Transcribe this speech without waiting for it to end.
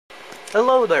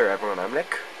Hello there everyone, I'm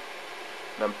Nick,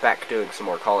 and I'm back doing some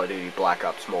more Call of Duty Black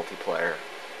Ops multiplayer.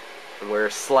 And we're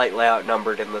slightly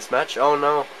outnumbered in this match. Oh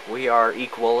no, we are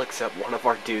equal except one of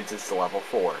our dudes is level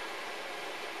 4.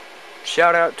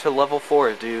 Shout out to level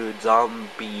 4 dude,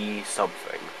 zombie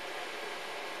something.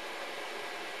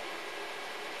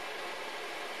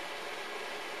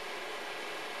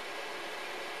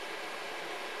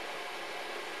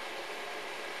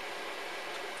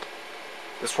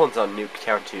 This one's on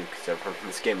Nuketown too, because everyone in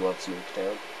this game loves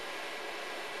Nuketown.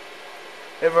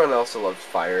 Everyone also loves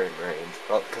Fire and Range,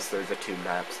 well, because they're the two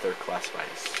maps, they're classified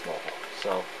as small,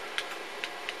 so...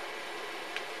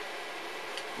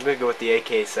 I'm gonna go with the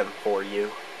AK-74U.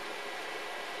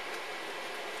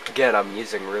 Again, I'm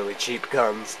using really cheap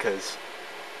guns, because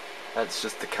that's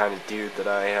just the kind of dude that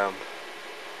I am.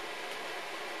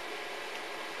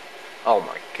 Oh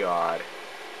my god.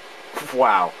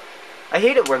 Wow. I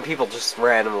hate it when people just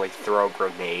randomly throw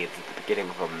grenades at the beginning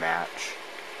of a match.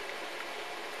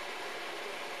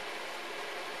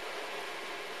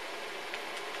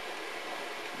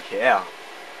 Yeah.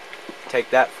 Take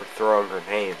that for throwing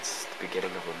grenades at the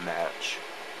beginning of a match.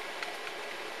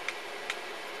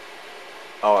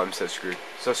 Oh, I'm so screwed.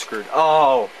 So screwed.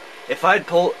 Oh! If I'd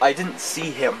pulled... I didn't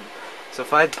see him. So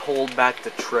if I'd pulled back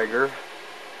the trigger,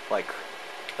 like,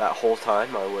 that whole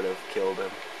time, I would have killed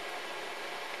him.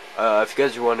 If you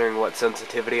guys are wondering what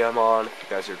sensitivity I'm on, if you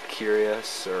guys are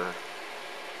curious, or...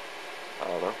 I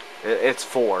don't know. It's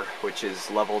 4, which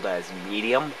is leveled as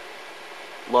medium.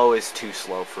 Low is too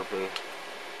slow for me.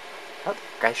 How'd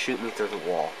the guy shoot me through the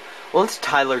wall? Once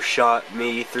Tyler shot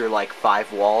me through like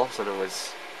 5 walls, and it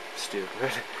was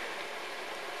stupid.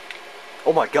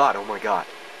 Oh my god, oh my god.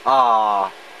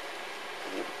 Ah.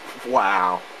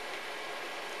 Wow.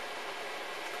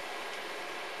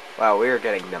 Wow, we are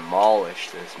getting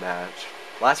demolished this match.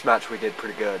 Last match we did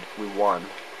pretty good. We won.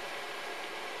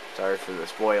 Sorry for the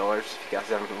spoilers if you guys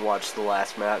haven't watched the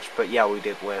last match, but yeah, we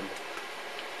did win.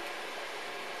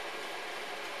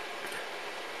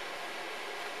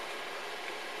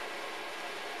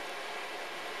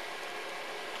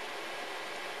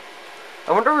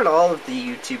 I wonder what all of the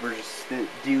YouTubers that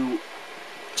do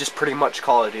just pretty much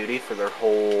Call of Duty for their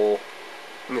whole...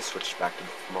 I'm gonna switch back to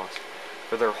the Moss.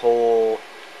 For their whole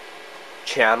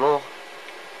channel.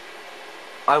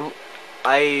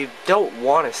 I don't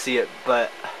want to see it,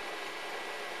 but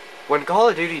when Call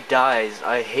of Duty dies,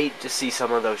 I hate to see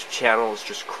some of those channels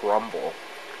just crumble,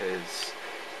 because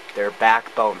their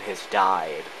backbone has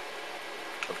died.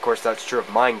 Of course, that's true of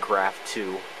Minecraft,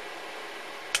 too.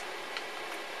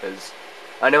 Because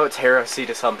I know it's heresy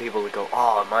to some people to go,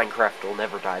 oh, Minecraft will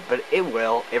never die, but it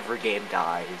will. Every game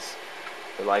dies.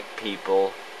 They're like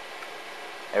people.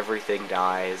 Everything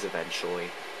dies eventually.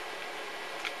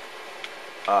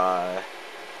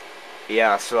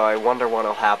 Yeah, so I wonder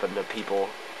what'll happen to people,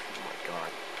 oh my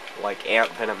god, like Ant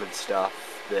Venom and stuff,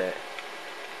 that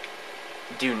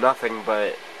do nothing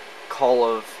but Minecraft, Call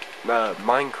of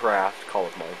Minecraft,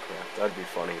 that'd be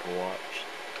funny to watch.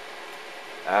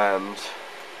 And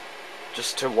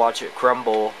just to watch it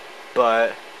crumble,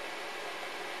 but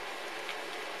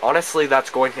honestly that's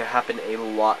going to happen a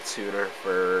lot sooner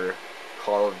for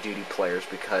Call of Duty players,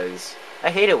 because I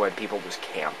hate it when people just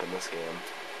camp in this game.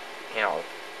 Ow.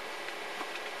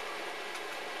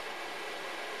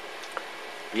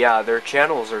 Yeah, their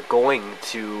channels are going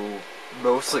to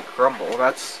mostly crumble.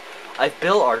 I've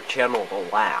built our channel to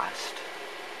last.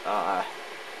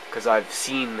 Because I've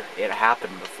seen it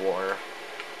happen before.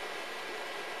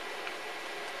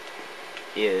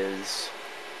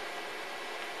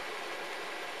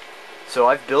 So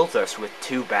I've built us with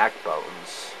 2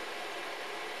 backbones.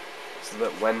 So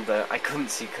that when I couldn't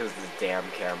see because of the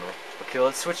damn camera. Okay,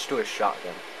 let's switch to a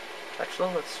shotgun.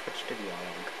 Actually, let's switch to the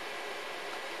AUG.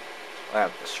 I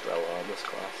have the Strela on this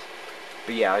class.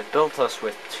 But yeah, I've built us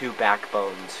with 2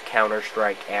 backbones,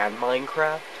 Counter-Strike and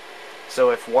Minecraft. So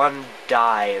if one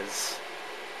dies,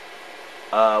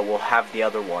 we'll have the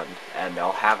other one, and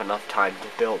I'll have enough time to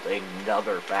build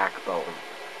another backbone.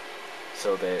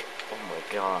 So that, oh my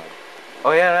god.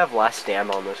 Oh yeah, I have Last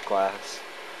Stand on this class.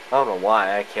 I don't know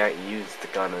why I can't use the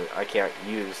gun. I can't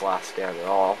use Last Stand at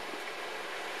all.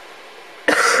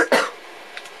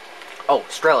 Oh,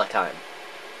 Strela time.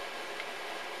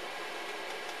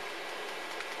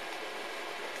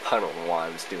 I don't know why I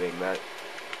was doing that.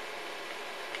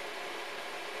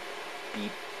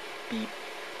 Beep, beep,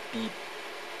 beep,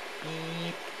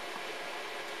 beep.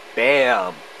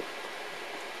 Bam!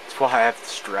 That's why I have the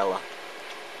Strela.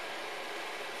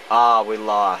 Ah, we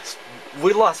lost.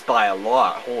 We lost by a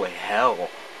lot. Holy hell.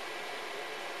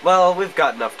 Well, we've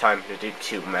got enough time to do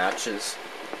 2 matches.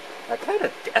 That kind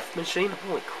of death machine?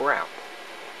 Holy crap.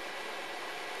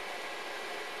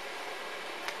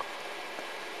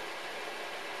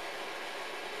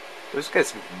 Those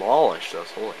guys demolished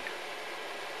us, holy.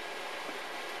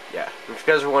 Yeah, if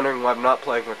you guys are wondering why I'm not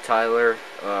playing with Tyler,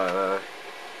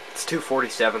 it's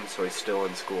 2:47, so he's still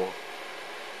in school.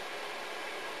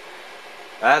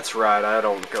 That's right, I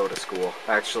don't go to school.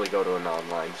 I actually go to an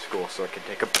online school so I can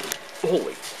take a...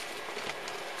 Holy...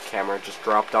 Camera just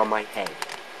dropped on my head.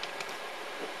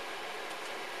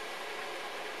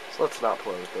 So let's not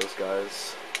play with those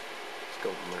guys. Let's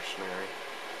go mercenary.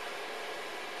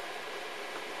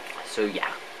 So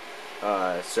yeah.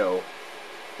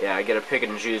 Yeah, I get to pick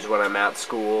and choose when I'm at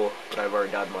school, but I've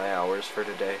already done my hours for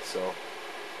today, so...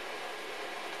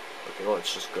 Okay,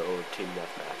 let's just go team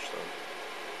deathmatch then.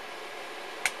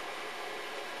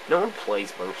 No one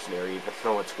plays mercenary, even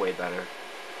though it's way better.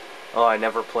 Oh, I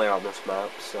never play on this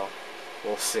map, so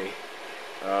we'll see.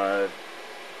 I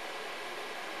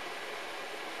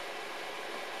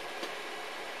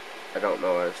don't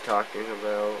know what I was talking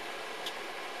about.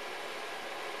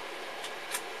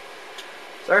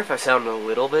 Sorry if I sound a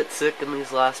little bit sick in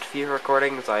these last few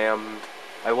recordings. I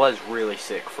was really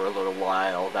sick for a little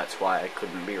while. That's why I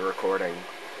couldn't be recording.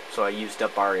 So I used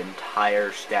up our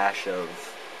entire stash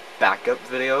of backup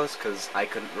videos because I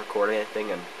couldn't record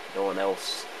anything and no one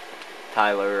else,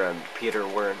 Tyler and Peter,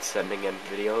 weren't sending in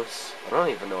videos. I don't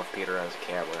even know if Peter has a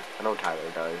camera. I know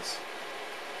Tyler does.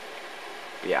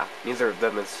 But yeah, neither of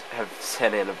them have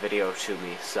sent in a video to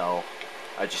me, so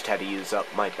I just had to use up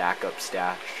my backup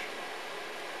stash.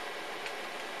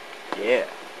 Yeah.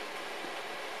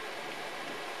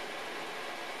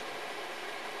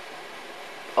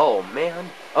 Oh, man.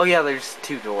 Oh, yeah, there's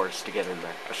 2 doors to get in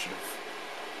there. I should have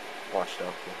watched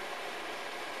out here.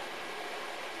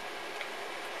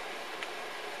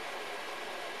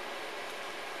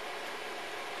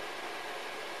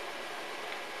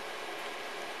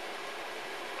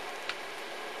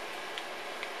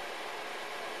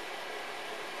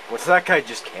 Was that guy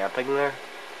just camping there?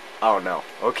 Oh, no.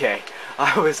 Okay.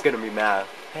 I was gonna be mad.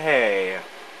 Hey.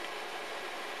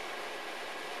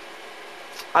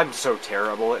 I'm so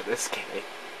terrible at this game.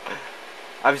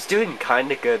 I was doing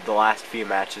kinda good the last few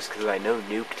matches because I know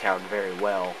Nuketown very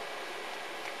well.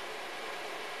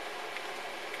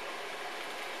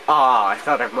 Ah, I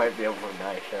thought I might be able to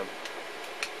knife him.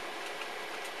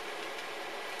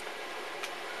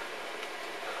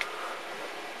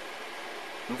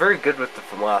 I'm very good with the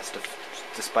FAMAS,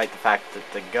 despite the fact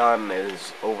that the gun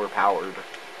is overpowered.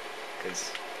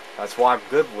 Because that's why I'm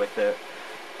good with it.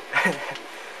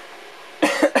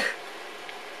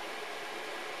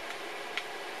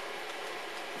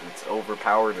 It's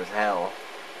overpowered as hell.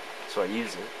 So I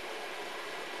use it.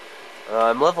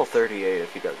 I'm level 38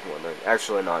 if you guys are wondering.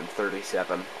 Actually, no, I'm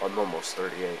 37. I'm almost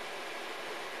 38.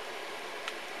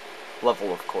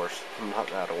 Level, of course. I'm not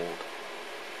that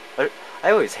old. I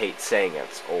always hate saying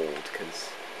it's old, because,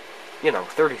 you know,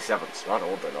 37's not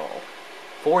old at all.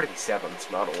 47's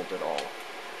not old at all.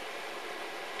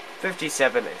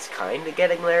 57 is kinda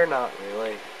getting there, not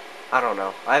really. I don't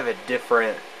know. I have a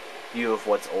different view of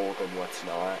what's old and what's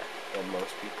not than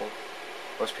most people.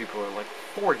 Most people are like,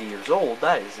 40 years old?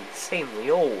 That is insanely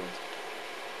old.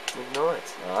 Like, no,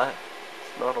 it's not.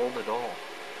 It's not old at all.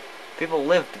 People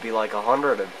live to be like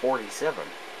 147.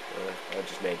 I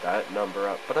just made that number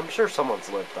up, but I'm sure someone's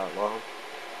lived that long.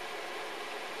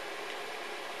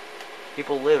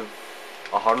 People live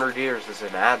 100 years as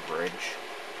an average.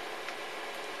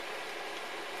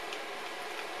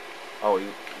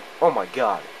 Oh my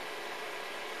god.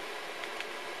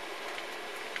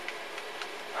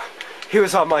 He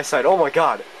was on my side, oh my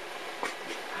god.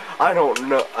 I don't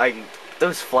know,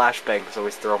 those flashbangs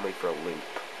always throw me for a loop.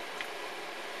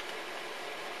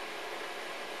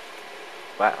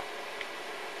 Wow.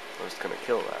 I was gonna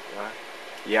kill that guy.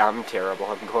 Yeah, I'm terrible.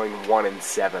 I'm going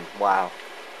 1-7. Wow.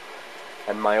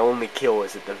 And my only kill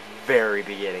was at the very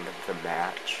beginning of the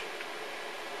match.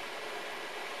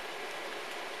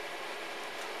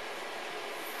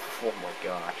 Oh my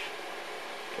gosh.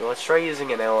 Okay, let's try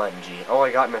using an LMG. Oh,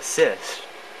 I got an assist.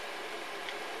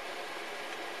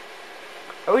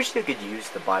 I wish they could use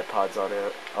the bipods on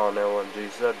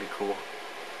LMGs. That'd be cool.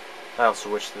 I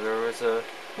also wish that there was a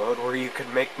mode where you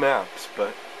could make maps,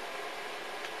 but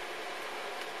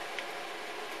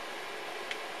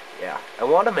yeah, I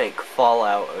want to make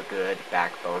Fallout a good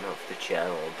backbone of the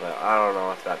channel, but I don't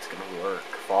know if that's gonna work.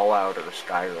 Fallout or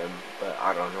Skyrim, but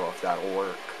I don't know if that'll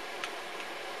work.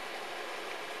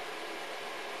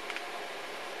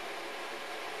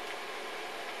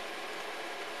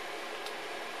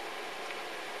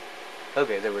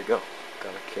 Okay, there we go.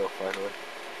 Got a kill finally.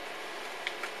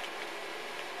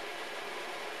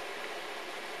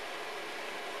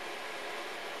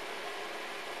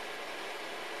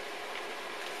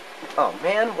 Oh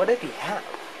man, what did he have?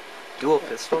 Dual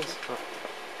pistols? Oh.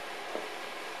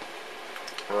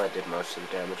 Well, that did most of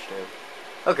the damage to him.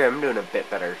 Okay, I'm doing a bit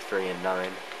better, 3 and 9.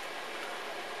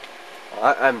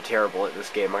 I'm terrible at this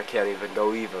game, I can't even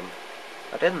go even.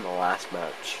 I did in the last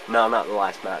match. No, not the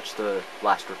last match, the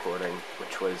last recording,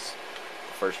 which was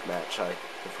the first match I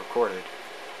have recorded.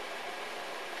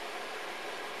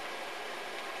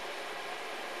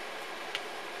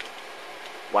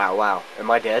 Wow, wow.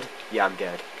 Am I dead? Yeah, I'm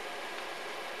dead.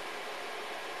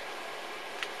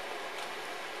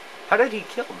 How did he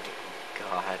kill me?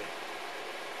 God.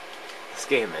 This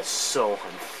game is so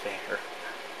unfair.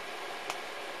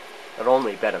 It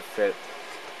only benefit.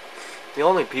 The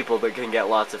only people that can get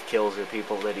lots of kills are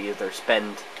people that either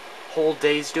spend whole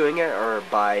days doing it or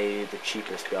buy the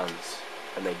cheapest guns.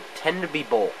 And they tend to be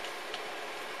both.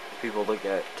 People that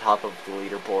get top of the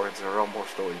leaderboards are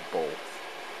almost always both.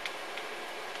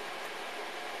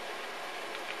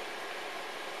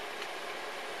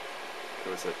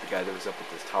 Was it the guy that was up at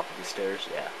the top of the stairs?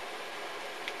 Yeah.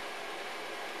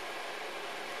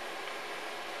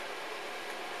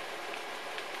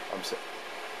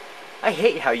 I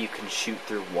hate how you can shoot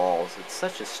through walls. It's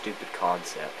such a stupid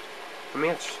concept. I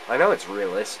mean, I know it's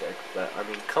realistic, but I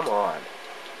mean, come on.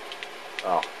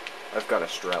 Oh, I've got a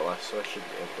Strela, so I should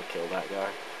be able to kill that guy.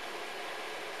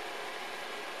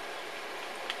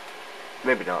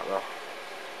 Maybe not, though.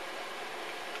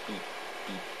 Beep,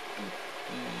 beep, beep,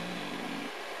 beep.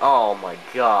 Oh my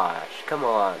gosh, come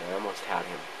on, I almost had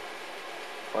him.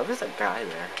 Why was that guy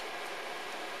there?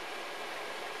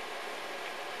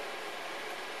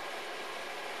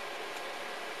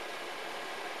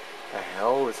 The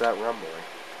hell was that rumbling?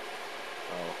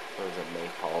 Oh, that was a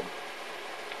napalm.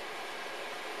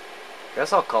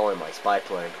 Guess I'll call in my spy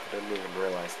plane. I didn't even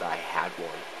realize that I had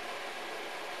one.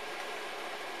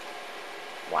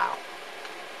 Wow.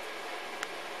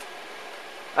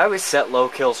 I always set low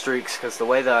kill streaks because the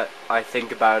way that I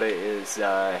think about it is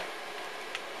the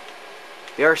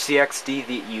RCXD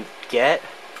that you get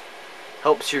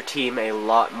helps your team a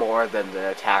lot more than the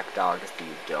attack dogs that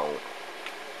you don't.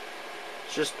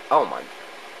 It's just, oh my,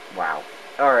 wow.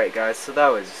 Alright guys, so that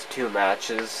was 2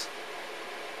 matches.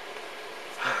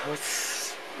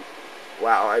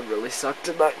 Wow, I really sucked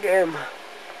in that game.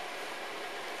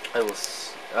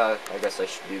 I guess I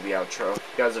should do the outro.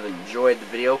 If you guys have enjoyed the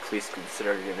video, please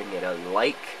consider giving it a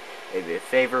like. Maybe a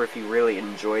favor if you really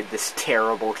enjoyed this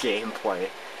terrible gameplay.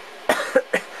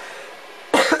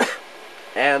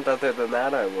 And other than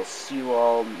that, I will see you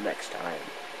all next time.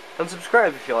 And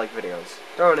subscribe if you like videos.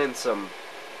 Throwing in some...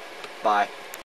 Bye.